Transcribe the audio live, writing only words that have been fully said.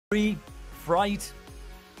fright.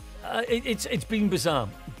 It's been bizarre.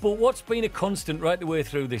 But what's been a constant right the way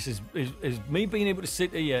through this is me being able to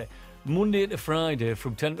sit here Monday to Friday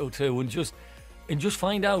from 10 till 2 and just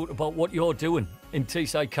find out about what you're doing in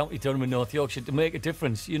Teesside County, Durham and North Yorkshire to make a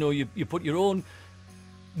difference. You know, you put your own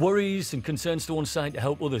worries and concerns to one side to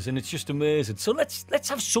help others, and it's just amazing. So let's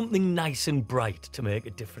have something nice and bright to make a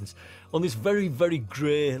difference on this very, very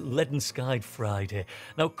grey, leaden-skied Friday.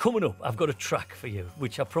 Now, coming up, I've got a track for you,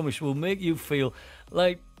 which I promise will make you feel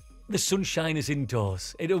like the sunshine is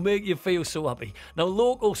indoors. It'll make you feel so happy. Now,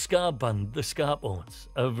 local ska band, the Skapones,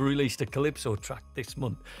 have released a Calypso track this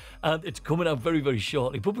month, and it's coming out very, very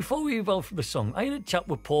shortly. But before we evolve from the song, I had a chat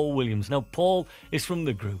with Paul Williams. Now, Paul is from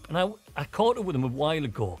the group, and I caught up with him a while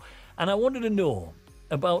ago, and I wanted to know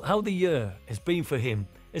about how the year has been for him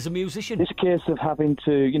as a musician. It's a case of having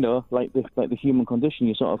to, you know, like the human condition,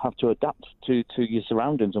 you sort of have to adapt to your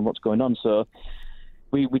surroundings and what's going on. So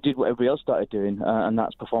we did what everybody else started doing, and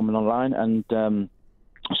that's performing online. And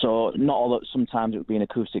so not all that. Sometimes it would be an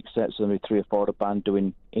acoustic set, so there'd be 3 or 4 of the band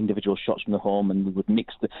doing individual shots from the home, and we would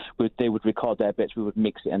mix they would record their bits, we would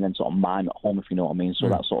mix it, and then sort of mime at home, if you know what I mean. So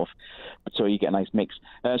that sort of, so you get a nice mix.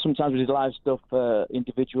 Sometimes we did live stuff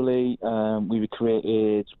individually. We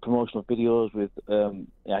recreated promotional videos with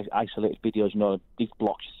isolated videos, you know, these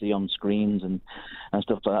blocks you see on screens and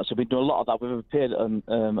stuff like that. So we do a lot of that. We've appeared a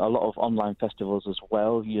lot of online festivals as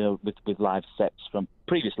well, you know, with live sets from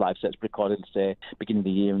previous live sets recorded, say, beginning of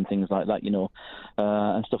the year and things like that, you know,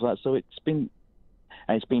 and stuff like that. So it's been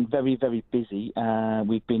very, very busy.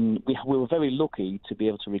 We were very lucky to be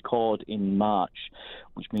able to record in March,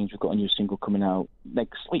 which means we've got a new single coming out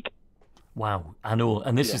next week. Wow, I know.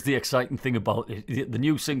 And this is the exciting thing about it, the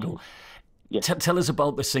new single. Yeah. Tell us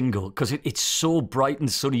about the single, because it's so bright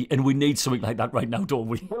and sunny, and we need something like that right now, don't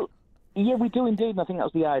we? Well, yeah, we do indeed, and I think that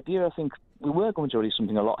was the idea. I think we were going to release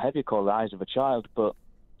something a lot heavier called The Eyes of a Child, but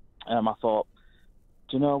I thought,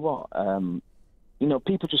 do you know what? You know,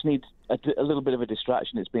 people just need a little bit of a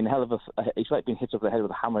distraction. It's been it's like being hit over the head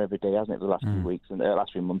with a hammer every day, hasn't it, the last few weeks and the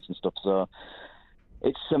last few months and stuff. So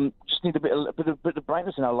it's just need a bit of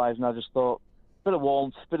brightness in our lives, and I just thought, a bit of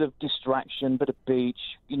warmth, a bit of distraction, a bit of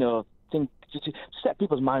beach, you know, to set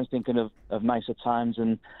people's minds thinking of nicer times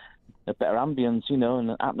and a better ambience, you know, and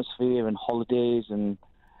an atmosphere and holidays, and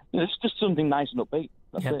you know, it's just something nice and upbeat.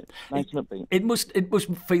 That's it. Nice and upbeat. It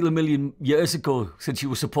must feel a million years ago since you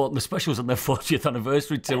were supporting the Specials on their 40th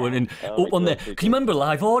anniversary tour and up on there. Can you remember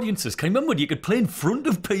live audiences? Can you remember when you could play in front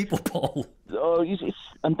of people, Paul? Oh,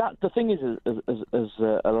 and that the thing is, as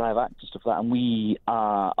a live act and stuff like that, and we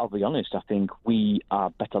are, I'll be honest, I think we are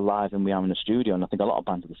better live than we are in the studio, and I think a lot of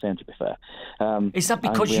bands are the same, to be fair. Is that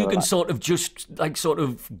because you can sort of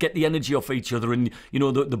get the energy off each other, and you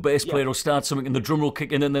know the bass player will start something and the drummer will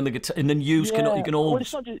kick in, and then the guitar, and then you can all. Well,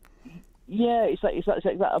 it's not just, it's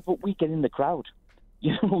like that, but we get in the crowd.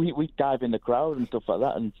 You know, we dive in the crowd and stuff like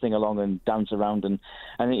that and sing along and dance around, and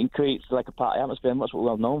it creates like a party atmosphere, and that's what we're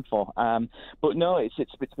well known for. But no, it's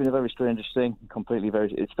been a very strange thing,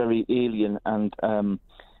 it's very alien, and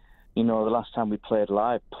you know, the last time we played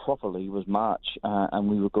live properly was March, and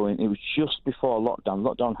we were going. It was just before lockdown.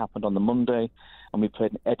 Lockdown happened on the Monday, and we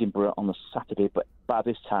played in Edinburgh on the Saturday. But by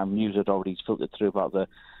this time, news had already filtered through about the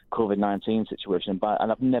COVID-19 situation,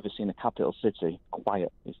 and I've never seen a capital city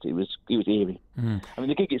quiet. It was eerie. I mean,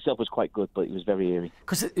 the gig itself was quite good, but it was very eerie.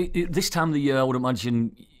 Because this time of the year, I would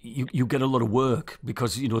imagine you get a lot of work,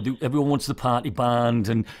 because you know everyone wants the party band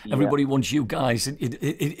and everybody wants you guys.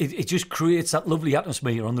 It just creates that lovely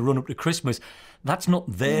atmosphere on the run up to Christmas. That's not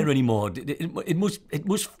there anymore. It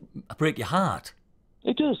must break your heart.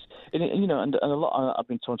 It does, you know, and a lot. I've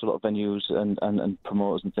been talking to a lot of venues and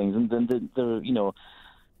promoters and things, and then they're you know.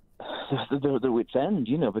 The wit's end,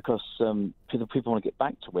 you know, because people want to get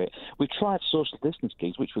back to it. We tried social distance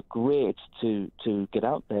gigs, which were great to get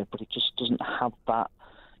out there, but it just doesn't have that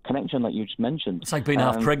connection like you just mentioned. It's like being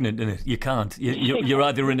half pregnant, isn't it? You can't. You're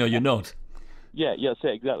either in or you're not. Yeah,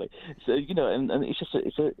 exactly. So you know, and it's just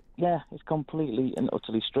it's completely and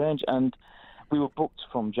utterly strange. And we were booked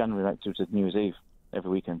from January right through to New Year's Eve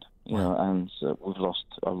every weekend, you know, and we've lost.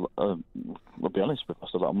 We'll be honest, we've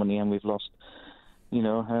lost a lot of money, and we've lost. You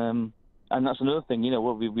know, and that's another thing. You know,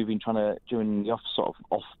 what we've been trying to during the off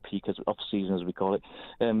season, as we call it,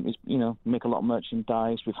 is, you know, make a lot of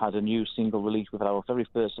merchandise. We've had a new single release. We've had our very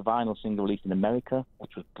first vinyl single released in America,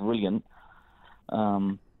 which was brilliant.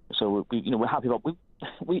 So we're happy about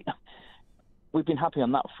we we've been happy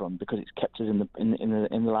on that front because it's kept us in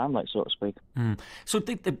the limelight, so to speak. So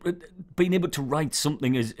being able to write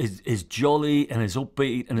something as jolly and as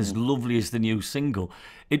upbeat and as lovely as the new single,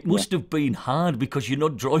 it must have been hard because you're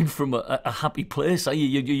not drawing from a happy place, are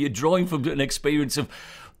you? You're drawing from an experience of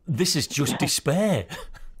this is just despair.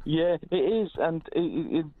 Yeah, it is, and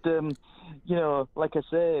you know, like I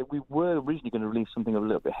say, we were originally going to release something a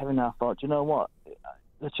little bit heavy, and I thought, you know what,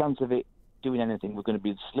 the chance of it doing anything we're going to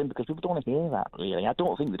be slim because people don't want to hear that, really. I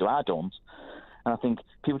don't think they do. I don't. And I think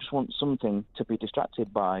people just want something to be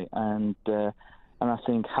distracted by. And I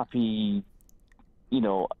think happy, you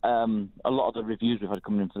know, a lot of the reviews we've had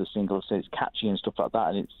coming in for the single say it's catchy and stuff like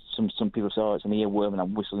that. And it's some people say, oh, it's an earworm and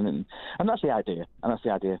I'm whistling it. And that's the idea. It's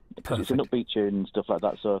an upbeat tune and stuff like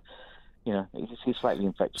that. So, you know, it's slightly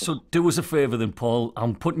infectious. So do us a favour then, Paul.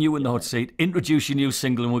 I'm putting you in the hot seat. Introduce your new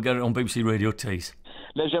single and we'll get it on BBC Radio Tees.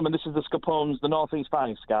 Ladies and gentlemen, this is the Skapones, the North East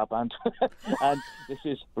finest ska band. And this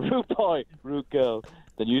is Rude Boy, Rude Girl,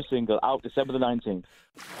 the new single, out December the 19th.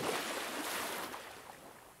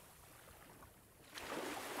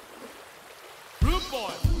 Rude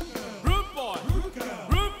Boy, Rude Boy, Rude Girl,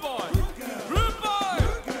 Rude Boy, Rude Boy.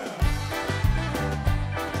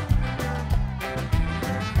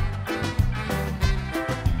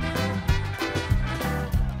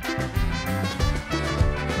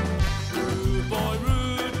 Rude boy,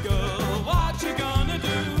 rude girl, what you gonna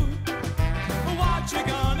do? What you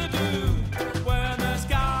gonna do when the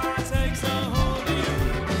sky takes a hold of you?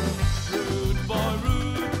 Rude boy,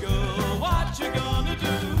 rude girl, what you gonna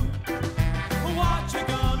do? What you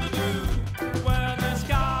gonna do when the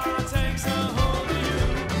sky takes a hold of you?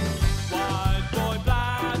 White boy,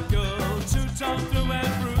 black girl, two-tone through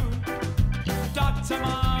and through. Dr.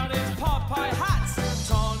 Martens, Popeye hats,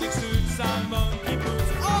 tonic suits and monkey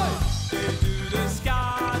boots. Oi! They do the ska,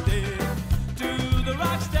 they do the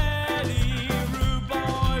rock steady. Rude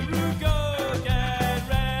boy, rude girl, get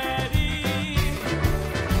ready.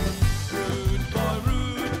 Rude boy,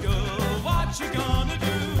 rude girl, what you gonna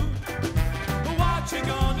do? What you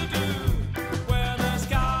gonna do when the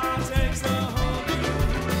sky takes a hold of you?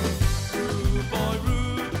 Rude boy,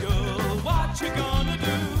 rude girl, what you gonna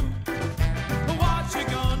do? What you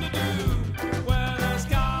gonna do when the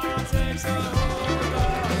sky takes a hold of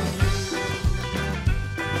you?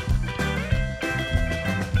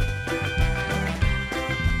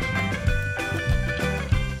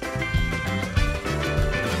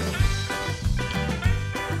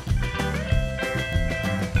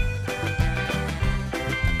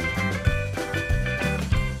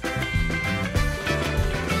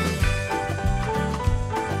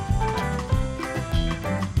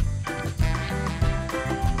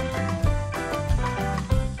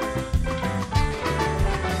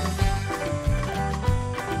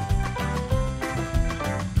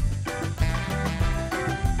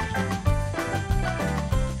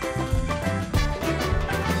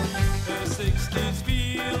 The 60s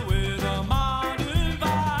feel with a modern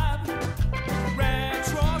vibe,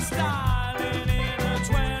 retro styling in a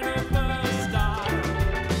 21st style.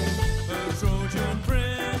 A Trojan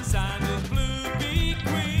prince and his blue-beak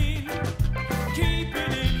queen,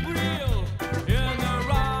 keeping it real in the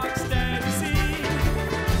rock-steady scene.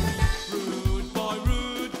 Rude boy,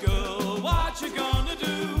 rude girl, what you gonna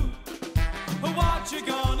do? What you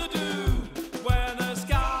gonna do when the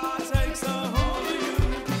sky takes a hold of you?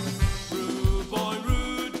 Rude boy,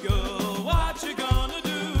 rude girl, what you gonna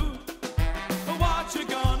do? What you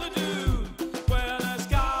gonna do when the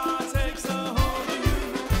sky takes a hold of you?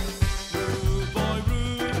 Rude boy,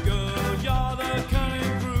 rude girl, you're the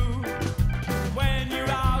cunning crew. When you're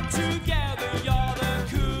out together, you're the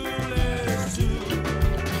coolest too.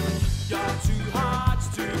 You're two hearts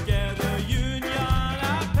together, union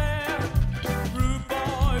pair. Rude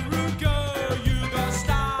boy, rude girl, you got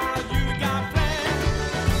style, you got flair.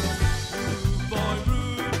 Rude boy,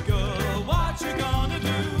 rude girl, what you gonna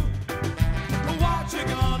do? What you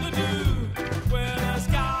gonna do when the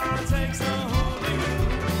sky takes a hold of you?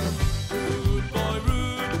 Rude boy,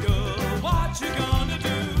 rude girl, what you gonna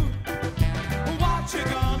do? What you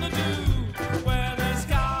gonna do when the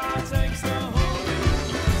sky takes a hold of you?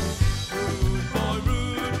 Rude boy,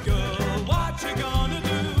 rude girl, what you gonna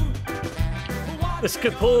do? The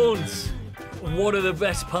Skapones, one of the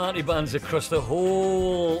best party bands across the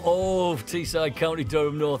whole of Teesside County,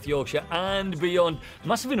 Durham, North Yorkshire and beyond.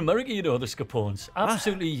 Massive in America, you know, the Skapones.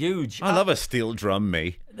 Absolutely huge. I love a steel drum,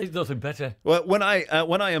 me. There's nothing better. Well, when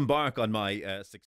I embark on my